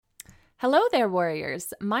Hello there,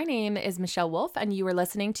 warriors. My name is Michelle Wolf, and you are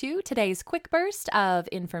listening to today's quick burst of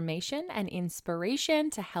information and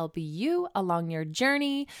inspiration to help you along your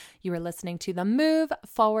journey. You are listening to the Move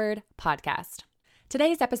Forward podcast.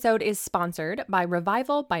 Today's episode is sponsored by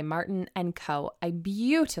Revival by Martin & Co., a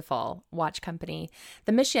beautiful watch company.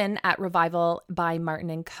 The mission at Revival by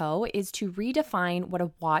Martin & Co. is to redefine what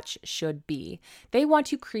a watch should be. They want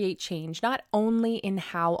to create change not only in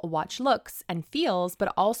how a watch looks and feels,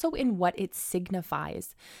 but also in what it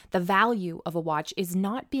signifies. The value of a watch is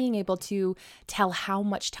not being able to tell how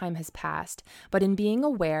much time has passed, but in being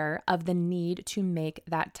aware of the need to make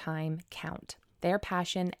that time count. Their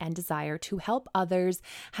passion and desire to help others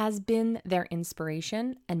has been their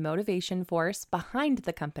inspiration and motivation force behind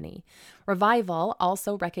the company. Revival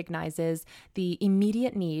also recognizes the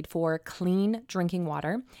immediate need for clean drinking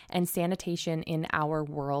water and sanitation in our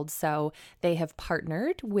world, so they have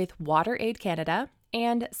partnered with WaterAid Canada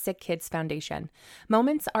and Sick Kids Foundation.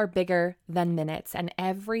 Moments are bigger than minutes, and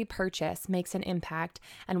every purchase makes an impact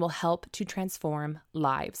and will help to transform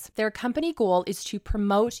lives. Their company goal is to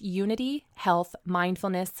promote unity, health,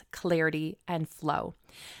 mindfulness, clarity, and flow.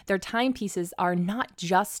 Their timepieces are not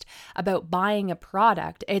just about buying a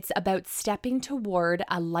product, it's about stepping toward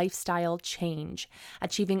a lifestyle change,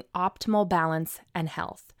 achieving optimal balance and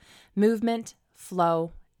health, movement,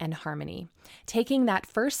 flow, and harmony. Taking that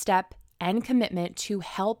first step and commitment to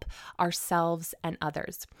help ourselves and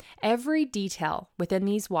others. Every detail within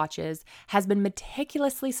these watches has been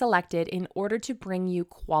meticulously selected in order to bring you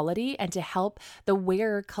quality and to help the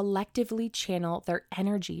wearer collectively channel their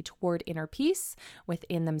energy toward inner peace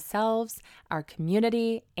within themselves, our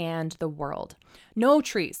community, and the world. No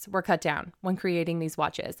trees were cut down when creating these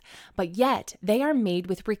watches, but yet they are made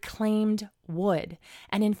with reclaimed wood.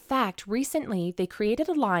 And in fact, recently they created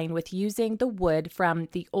a line with using the wood from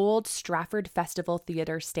the old Stratford Festival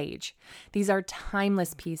Theatre stage. These are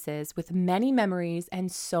timeless pieces with many memories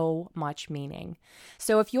and so much meaning.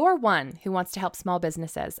 So if you're one who wants to help small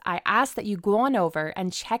businesses, I ask that you go on over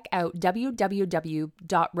and check out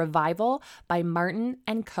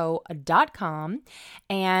www.revivalbymartinandco.com,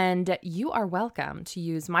 and you are welcome to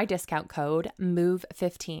use my discount code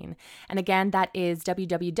MOVE15. And again, that is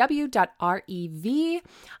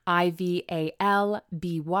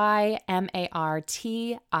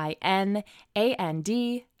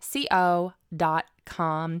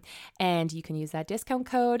and you can use that discount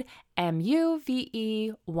code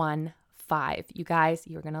MUVE15. You guys,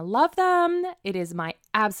 you're going to love them. It is my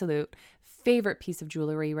absolute favorite piece of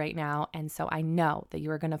jewelry right now, and so I know that you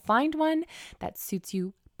are going to find one that suits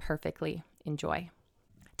you perfectly. Enjoy.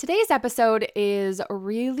 Today's episode is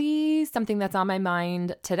really something that's on my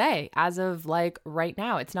mind today, as of right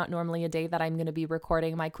now. It's not normally a day that I'm going to be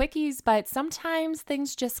recording my quickies, but sometimes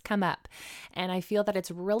things just come up. And I feel that it's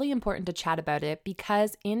really important to chat about it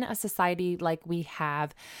because in a society like we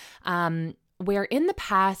have, where in the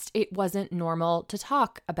past it wasn't normal to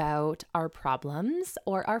talk about our problems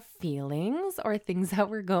or our feelings or things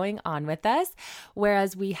that were going on with us,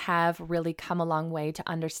 whereas we have really come a long way to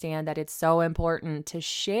understand that it's so important to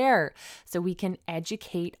share so we can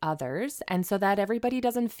educate others and so that everybody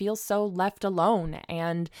doesn't feel so left alone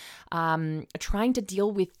and trying to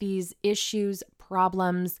deal with these issues,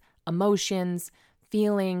 problems, emotions,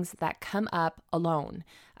 feelings that come up alone.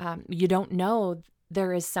 You don't know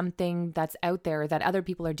there is something that's out there that other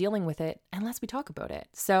people are dealing with it unless we talk about it.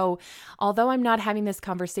 So although I'm not having this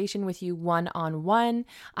conversation with you one-on-one,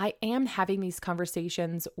 I am having these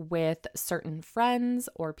conversations with certain friends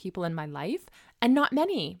or people in my life, and not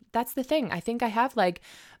many. That's the thing. I think I have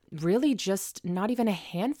really just not even a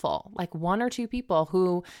handful, one or two people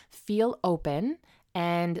who feel open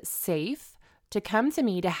and safe to come to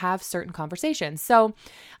me to have certain conversations. So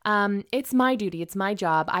it's my duty, it's my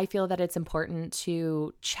job. I feel that it's important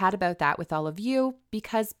to chat about that with all of you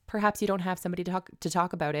because perhaps you don't have somebody to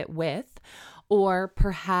talk about it with, or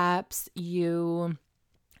perhaps you're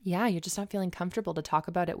just not feeling comfortable to talk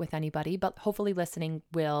about it with anybody, but hopefully listening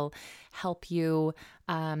will help you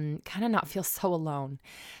kind of not feel so alone.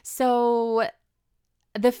 So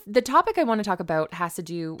the topic I want to talk about has to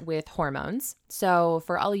do with hormones. So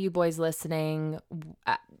for all of you boys listening,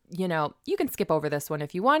 you can skip over this one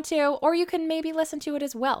if you want to, or you can maybe listen to it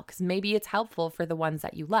as well, because maybe it's helpful for the ones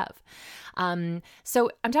that you love.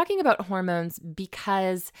 So I'm talking about hormones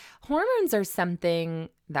because hormones are something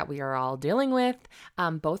that we are all dealing with,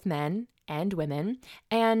 both men and women.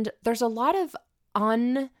 And there's a lot of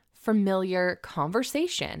familiar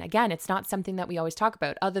conversation. Again, it's not something that we always talk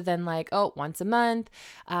about other than like, oh, once a month,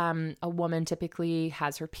 a woman typically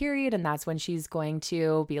has her period and that's when she's going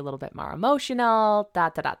to be a little bit more emotional,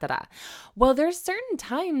 Well, there's certain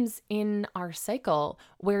times in our cycle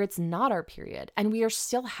where it's not our period and we are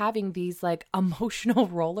still having these like emotional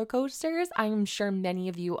roller coasters. I'm sure many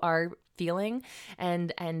of you are feeling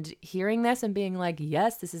and hearing this and being like,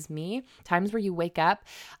 yes, this is me. Times where you wake up,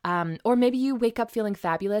 or maybe you wake up feeling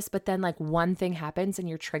fabulous, but then like one thing happens and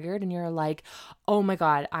you're triggered and you're like, oh my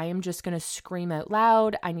God, I am just going to scream out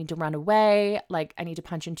loud. I need to run away. Like I need to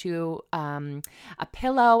punch into a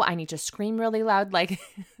pillow. I need to scream really loud. Like,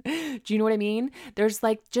 do you know what I mean? There's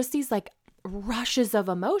like just these like rushes of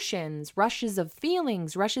emotions, rushes of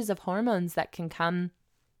feelings, rushes of hormones that can come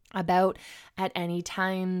about at any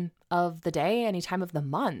time of the day, any time of the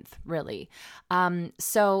month, really.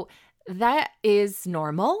 So that is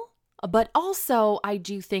normal. But also, I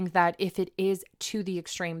do think that if it is to the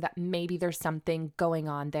extreme, that maybe there's something going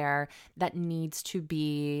on there that needs to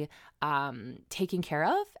be taken care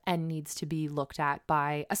of and needs to be looked at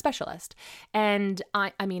by a specialist. And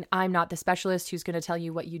I mean, I'm not the specialist who's going to tell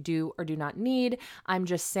you what you do or do not need. I'm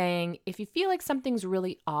just saying, if you feel like something's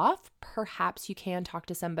really off, perhaps you can talk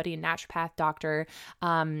to somebody, a naturopath, doctor,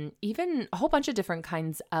 even a whole bunch of different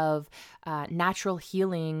kinds of natural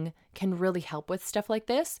healing can really help with stuff like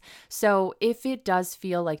this. So if it does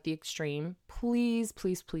feel like the extreme, please,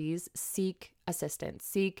 please, please seek assistance,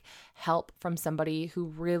 seek help from somebody who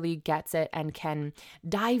really gets it and can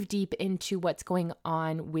dive deep into what's going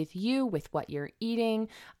on with you, with what you're eating,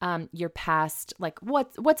 your past, like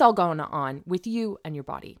what's all going on with you and your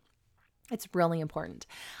body. It's really important.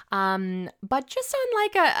 But just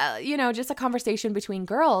on like just a conversation between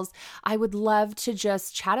girls, I would love to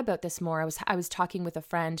just chat about this more. I was talking with a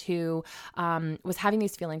friend who was having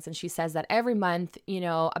these feelings, and she says that every month,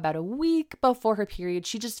 about a week before her period,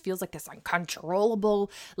 she just feels like this uncontrollable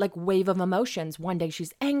like wave of emotions. One day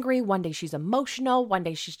she's angry, one day she's emotional, one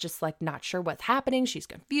day she's just like not sure what's happening. She's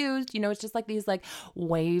confused. It's just like these like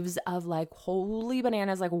waves of like holy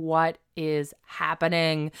bananas, like what is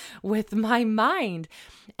happening with my mind.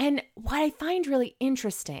 And what I find really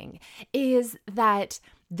interesting is that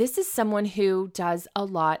this is someone who does a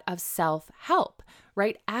lot of self-help,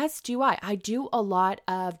 right? As do I. I do a lot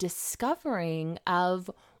of discovering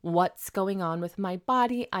of what's going on with my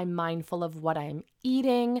body. I'm mindful of what I'm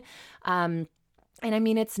eating. And I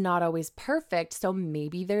mean, it's not always perfect. So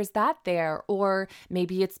maybe there's that there, or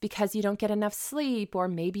maybe it's because you don't get enough sleep, or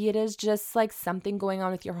maybe it is just like something going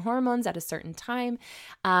on with your hormones at a certain time.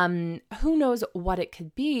 Who knows what it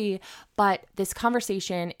could be, but this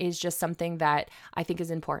conversation is just something that I think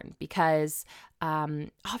is important because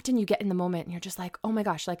often you get in the moment and you're just like, oh my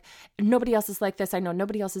gosh, like nobody else is like this. I know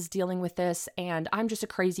nobody else is dealing with this and I'm just a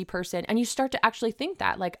crazy person. And you start to actually think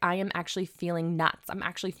that like, I am actually feeling nuts. I'm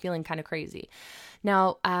actually feeling kind of crazy.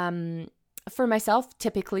 Now, for myself,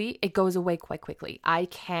 typically it goes away quite quickly. I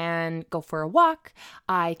can go for a walk.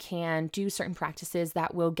 I can do certain practices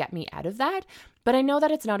that will get me out of that. But I know that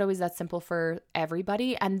it's not always that simple for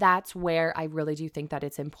everybody. And that's where I really do think that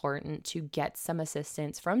it's important to get some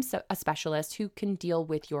assistance from a specialist who can deal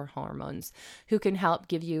with your hormones, who can help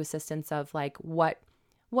give you assistance of like what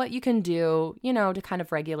you can do, to kind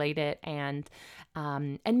of regulate it and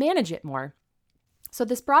manage it more. So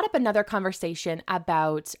this brought up another conversation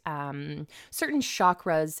about certain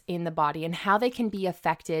chakras in the body and how they can be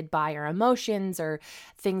affected by our emotions or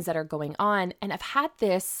things that are going on. And I've had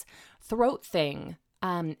this throat thing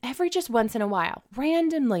every just once in a while.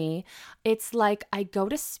 Randomly, it's like I go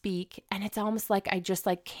to speak and it's almost like I just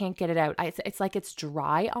like can't get it out. It's like it's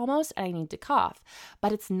dry almost and I need to cough,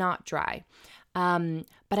 but it's not dry.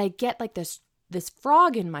 But I get like this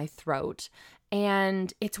frog in my throat.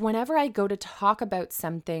 And it's whenever I go to talk about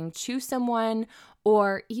something to someone,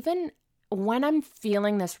 or even when I'm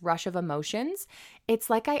feeling this rush of emotions, it's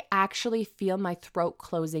like I actually feel my throat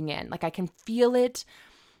closing in. Like I can feel it.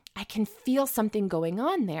 I can feel something going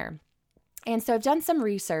on there. And so I've done some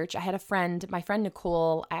research. I had my friend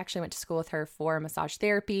Nicole, I actually went to school with her for massage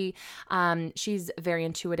therapy. She's very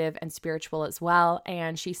intuitive and spiritual as well.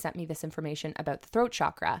 And she sent me this information about the throat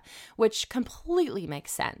chakra, which completely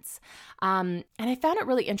makes sense. And I found it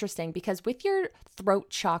really interesting because with your throat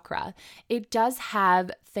chakra, it does have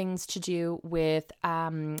things to do with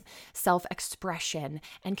self-expression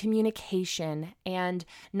and communication and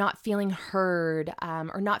not feeling heard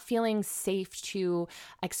or not feeling safe to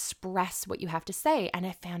express what you have to say. And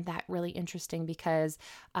I found that really interesting because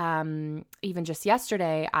even just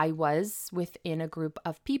yesterday, I was within a group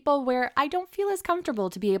of people where I don't feel as comfortable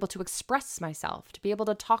to be able to express myself, to be able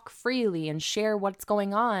to talk freely and share what's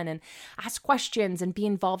going on and ask questions and be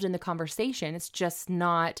involved in the conversation. It's just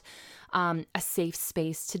not a safe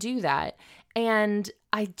space to do that. And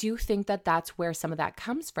I do think that that's where some of that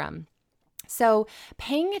comes from. So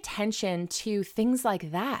paying attention to things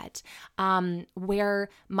like that, where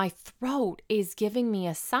my throat is giving me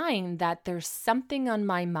a sign that there's something on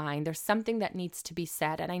my mind, there's something that needs to be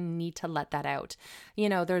said, and I need to let that out.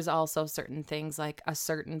 There's also certain things like a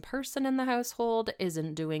certain person in the household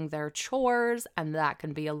isn't doing their chores, and that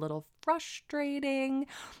can be a little frustrating,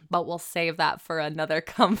 but we'll save that for another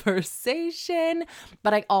conversation.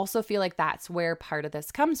 But I also feel like that's where part of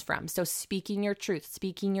this comes from. So speaking your truth,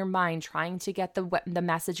 speaking your mind, trying to get the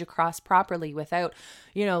message across properly without,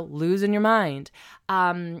 losing your mind.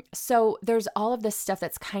 So there's all of this stuff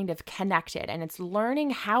that's kind of connected, and it's learning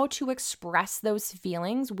how to express those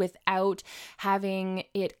feelings without having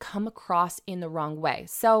it come across in the wrong way.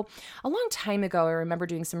 So a long time ago, I remember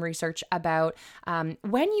doing some research about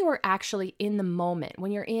when you are actually in the moment,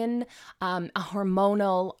 when you're in our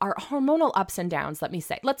hormonal ups and downs,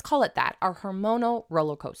 let's call it that, our hormonal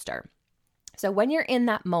roller coaster. So when you're in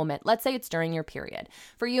that moment, let's say it's during your period.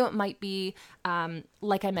 For you, it might be,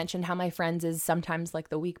 like I mentioned, how my friends is sometimes like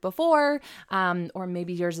the week before, or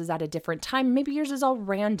maybe yours is at a different time. Maybe yours is all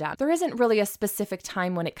random. There isn't really a specific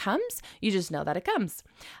time when it comes. You just know that it comes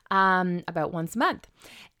about once a month.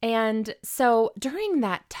 And so during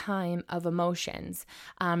that time of emotions,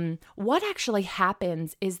 what actually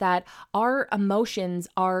happens is that our emotions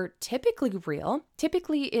are typically real.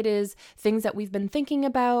 Typically, it is things that we've been thinking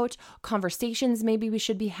about, conversations maybe we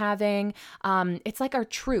should be having. It's like our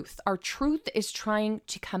truth. Our truth is trying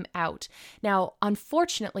to come out. Now,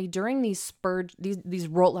 unfortunately, during these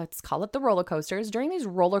let's call it the roller coasters, during these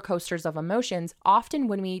roller coasters of emotions, often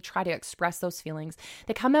when we try to express those feelings,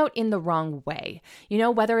 they come out in the wrong way.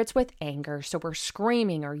 Whether it's with anger, so we're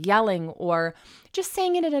screaming or yelling or just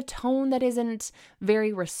saying it in a tone that isn't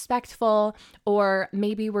very respectful, or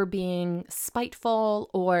maybe we're being spiteful,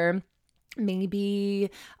 or maybe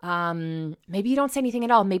you don't say anything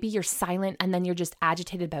at all. Maybe you're silent and then you're just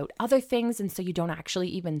agitated about other things, and so you don't actually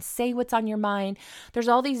even say what's on your mind. There's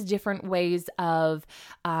all these different ways of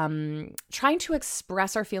trying to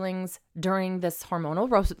express our feelings during this hormonal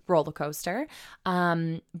roller coaster,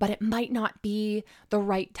 but it might not be the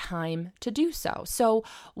right time to do so. So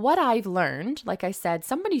what I've learned, like I said,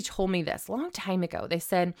 somebody told me this a long time ago. They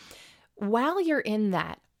said, while you're in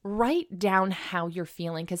that, write down how you're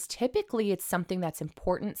feeling, because typically it's something that's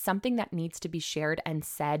important, something that needs to be shared and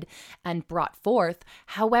said and brought forth.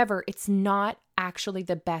 However, it's not actually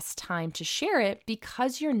the best time to share it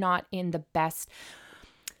because you're not in the best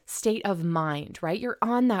state of mind, right? You're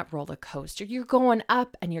on that roller coaster. You're going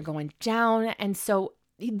up and you're going down. And so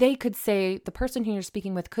they could say, the person who you're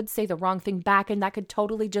speaking with could say the wrong thing back, and that could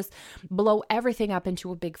totally just blow everything up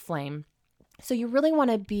into a big flame. So you really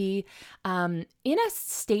want to be in a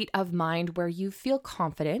state of mind where you feel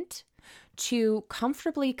confident to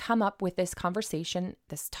comfortably come up with this conversation,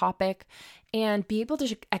 this topic, and be able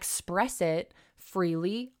to express it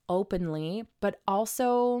freely, openly, but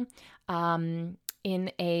also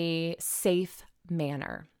in a safe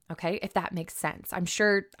manner. Okay, if that makes sense. I'm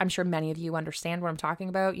sure many of you understand what I'm talking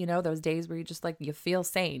about. Those days where you just you feel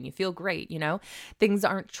sane, you feel great, things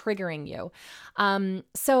aren't triggering you.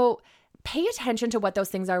 So pay attention to what those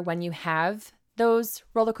things are when you have those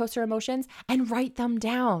roller coaster emotions and write them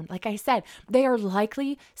down. Like I said, they are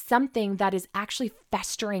likely something that is actually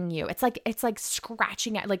festering you. It's like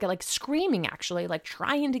scratching at, like screaming, actually, like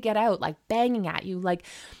trying to get out, like banging at you, like,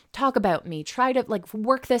 talk about me, try to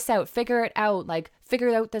work this out, figure it out,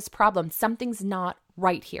 figure out this problem. Something's not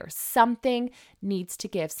right here. Something needs to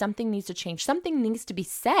give, something needs to change, something needs to be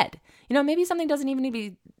said. Maybe something doesn't even need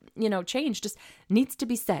to be, change, just needs to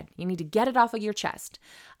be said. You need to get it off of your chest.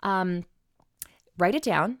 Write it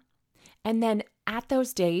down. And then at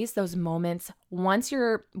those days, those moments, once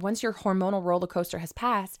your hormonal roller coaster has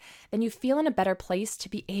passed, then you feel in a better place to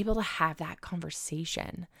be able to have that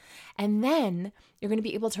conversation. And then you're going to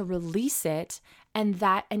be able to release it, and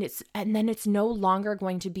then it's no longer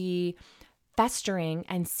going to be festering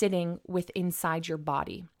and sitting inside your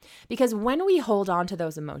body. Because when we hold on to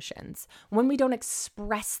those emotions, when we don't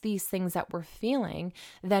express these things that we're feeling,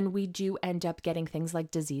 then we do end up getting things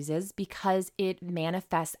like diseases, because it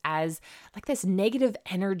manifests as like this negative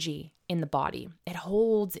energy in the body. It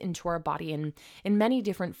holds into our body in many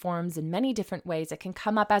different forms, in many different ways. It can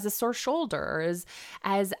come up as a sore shoulder, or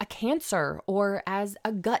as a cancer, or as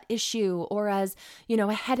a gut issue, or as,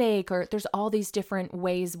 a headache, or there's all these different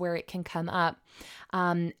ways where it can come up.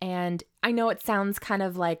 And I know it sounds kind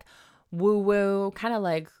of like woo-woo, kind of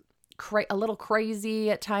like a little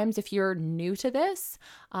crazy at times if you're new to this,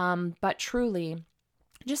 but truly,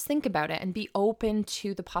 just think about it and be open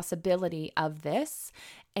to the possibility of this,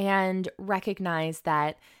 and recognize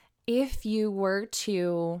that if you were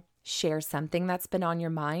to share something that's been on your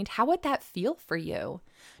mind, how would that feel for you?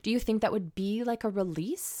 Do you think that would be like a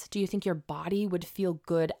release? Do you think your body would feel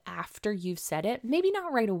good after you've said it? Maybe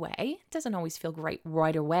not right away. It doesn't always feel great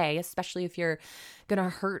right away, especially if you're going to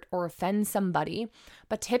hurt or offend somebody.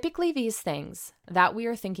 But typically these things that we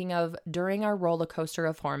are thinking of during our roller coaster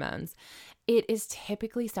of hormones, it is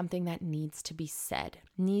typically something that needs to be said,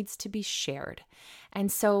 needs to be shared.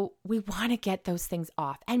 And so we want to get those things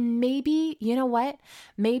off. And maybe, you know what?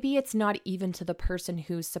 Maybe it's not even to the person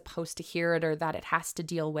who's supposed to hear it or that it has to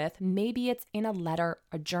deal with. Maybe it's in a letter,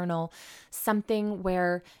 a journal, something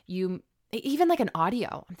where even like an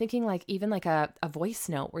audio. I'm thinking like even like a voice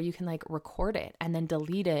note where you can like record it and then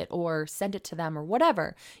delete it or send it to them or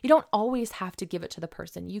whatever. You don't always have to give it to the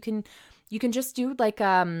person. You can just do like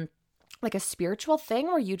a spiritual thing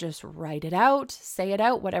where you just write it out, say it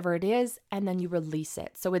out, whatever it is, and then you release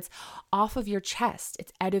it. So it's off of your chest,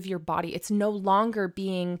 it's out of your body. It's no longer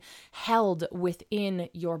being held within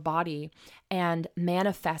your body and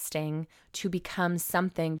manifesting to become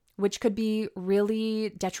something which could be really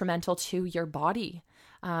detrimental to your body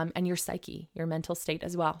and your psyche, your mental state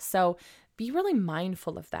as well. So be really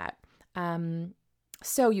mindful of that.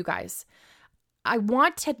 So you guys, I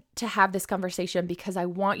want to have this conversation because I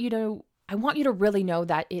want you to really know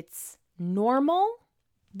that it's normal,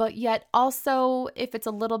 but yet also if it's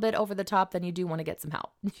a little bit over the top, then you do want to get some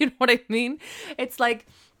help. You know what I mean? It's like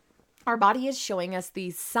our body is showing us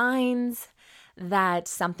these signs that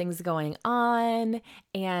something's going on,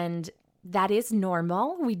 and that is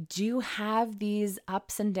normal. We do have these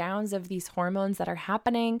ups and downs of these hormones that are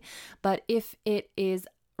happening, but if it is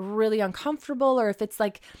really uncomfortable, or if it's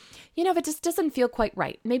like, if it just doesn't feel quite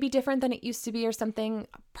right, maybe different than it used to be or something,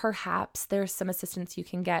 perhaps there's some assistance you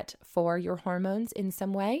can get for your hormones in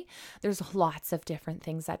some way. There's lots of different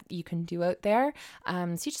things that you can do out there. So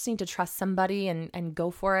you just need to trust somebody and go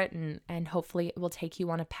for it. And hopefully it will take you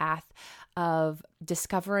on a path of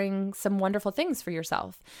discovering some wonderful things for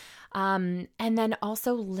yourself. And then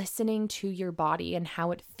also listening to your body and how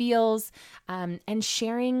it feels, and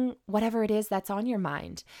sharing whatever it is that's on your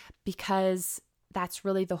mind, because that's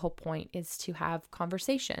really the whole point, is to have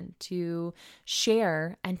conversation, to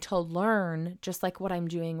share and to learn, just like what I'm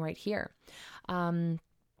doing right here.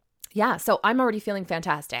 So I'm already feeling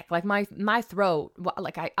fantastic. Like my throat,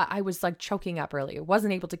 like I was like choking up earlier,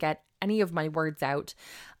 wasn't able to get any of my words out.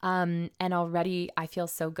 And already I feel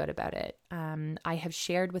so good about it. I have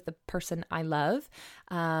shared with the person I love,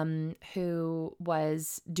 who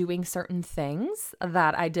was doing certain things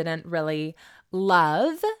that I didn't really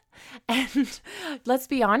love. And let's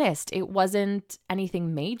be honest, it wasn't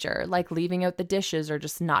anything major, like leaving out the dishes or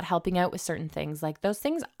just not helping out with certain things. Like those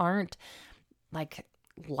things aren't like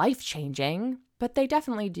life-changing, but they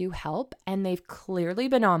definitely do help, and they've clearly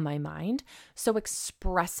been on my mind. So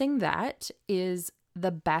expressing that is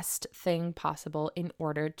the best thing possible in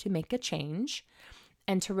order to make a change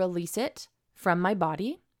and to release it from my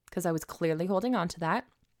body, because I was clearly holding on to that.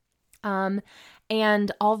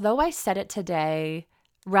 And although I said it today,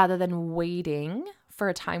 rather than waiting for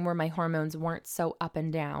a time where my hormones weren't so up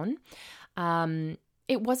and down,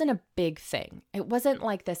 it wasn't a big thing. It wasn't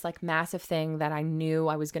like this like massive thing that I knew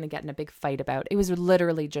I was going to get in a big fight about. It was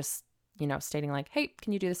literally just, stating like, hey,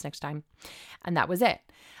 can you do this next time? And that was it.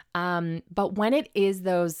 But when it is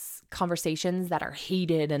those conversations that are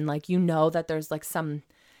heated and like, that there's like some,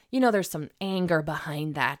 there's some anger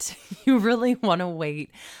behind that, you really want to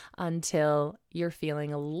wait until you're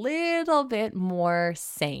feeling a little bit more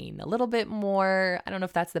sane, a little bit more, I don't know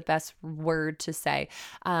if that's the best word to say,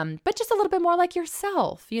 but just a little bit more like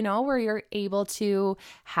yourself, where you're able to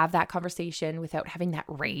have that conversation without having that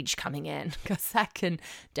rage coming in, because that can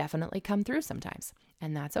definitely come through sometimes,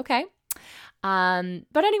 and that's okay.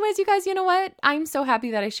 But anyways, you guys, you know what? I'm so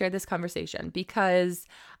happy that I shared this conversation, because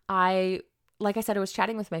like I said, I was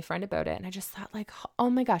chatting with my friend about it, and I just thought like,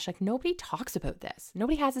 oh my gosh, like nobody talks about this.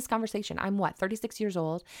 Nobody has this conversation. I'm 36 years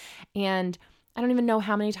old, and I don't even know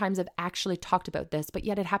how many times I've actually talked about this, but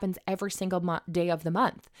yet it happens every single day of the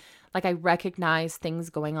month. Like I recognize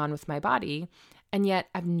things going on with my body, and yet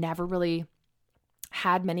I've never really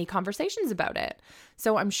had many conversations about it.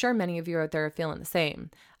 So I'm sure many of you out there are feeling the same.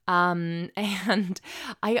 And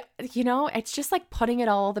it's just like putting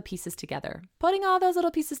all the pieces together, putting all those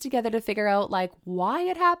little pieces together to figure out like why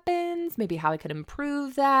it happens, maybe how I could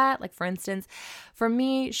improve that. Like for instance, for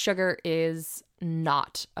me, sugar is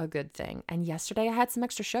not a good thing. And yesterday I had some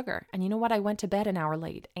extra sugar, and you know what? I went to bed an hour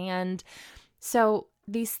late. And so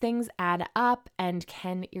these things add up and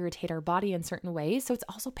can irritate our body in certain ways. So it's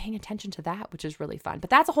also paying attention to that, which is really fun. But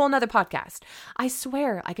that's a whole nother podcast. I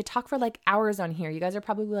swear I could talk for like hours on here. You guys are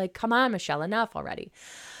probably like, come on, Michelle, enough already.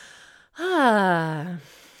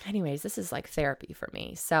 Anyways, this is like therapy for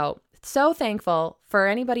me. So thankful for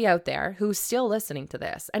anybody out there who's still listening to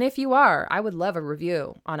this. And if you are, I would love a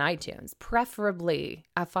review on iTunes, preferably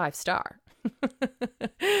a 5-star.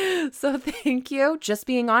 So thank you. Just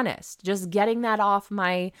being honest, just getting that off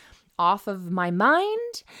of my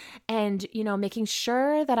mind, and, making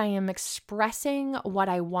sure that I am expressing what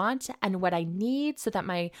I want and what I need so that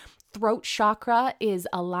my throat chakra is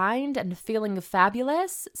aligned and feeling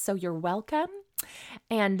fabulous. So you're welcome.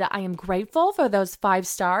 And I am grateful for those 5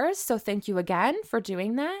 stars. So thank you again for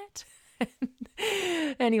doing that.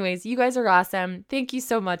 Anyways, you guys are awesome. Thank you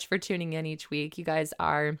so much for tuning in each week. You guys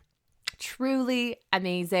are truly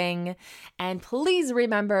amazing. And please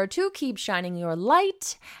remember to keep shining your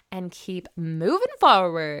light and keep moving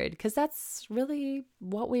forward, because that's really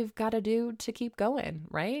what we've got to do to keep going,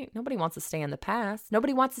 right? Nobody wants to stay in the past.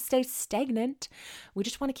 Nobody wants to stay stagnant. We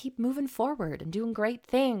just want to keep moving forward and doing great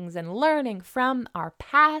things and learning from our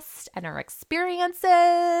past and our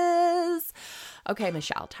experiences. Okay,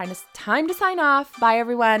 Michelle, time to sign off. Bye,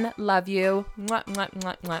 everyone. Love you. Mwah, mwah,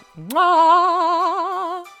 mwah, mwah,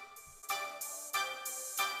 mwah.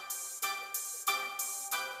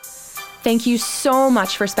 Thank you so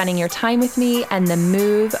much for spending your time with me and the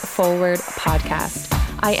Move Forward podcast.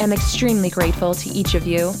 I am extremely grateful to each of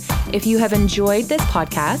you. If you have enjoyed this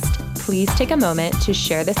podcast, please take a moment to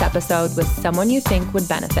share this episode with someone you think would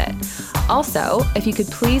benefit. Also, if you could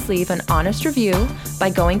please leave an honest review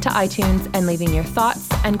by going to iTunes and leaving your thoughts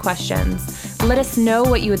and questions. Let us know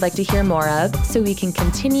what you would like to hear more of so we can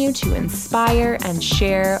continue to inspire and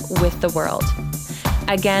share with the world.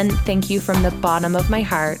 Again, thank you from the bottom of my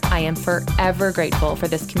heart. I am forever grateful for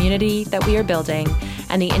this community that we are building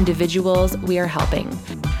and the individuals we are helping.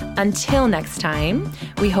 Until next time,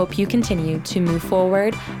 we hope you continue to move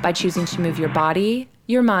forward by choosing to move your body,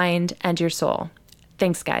 your mind, and your soul.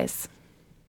 Thanks, guys.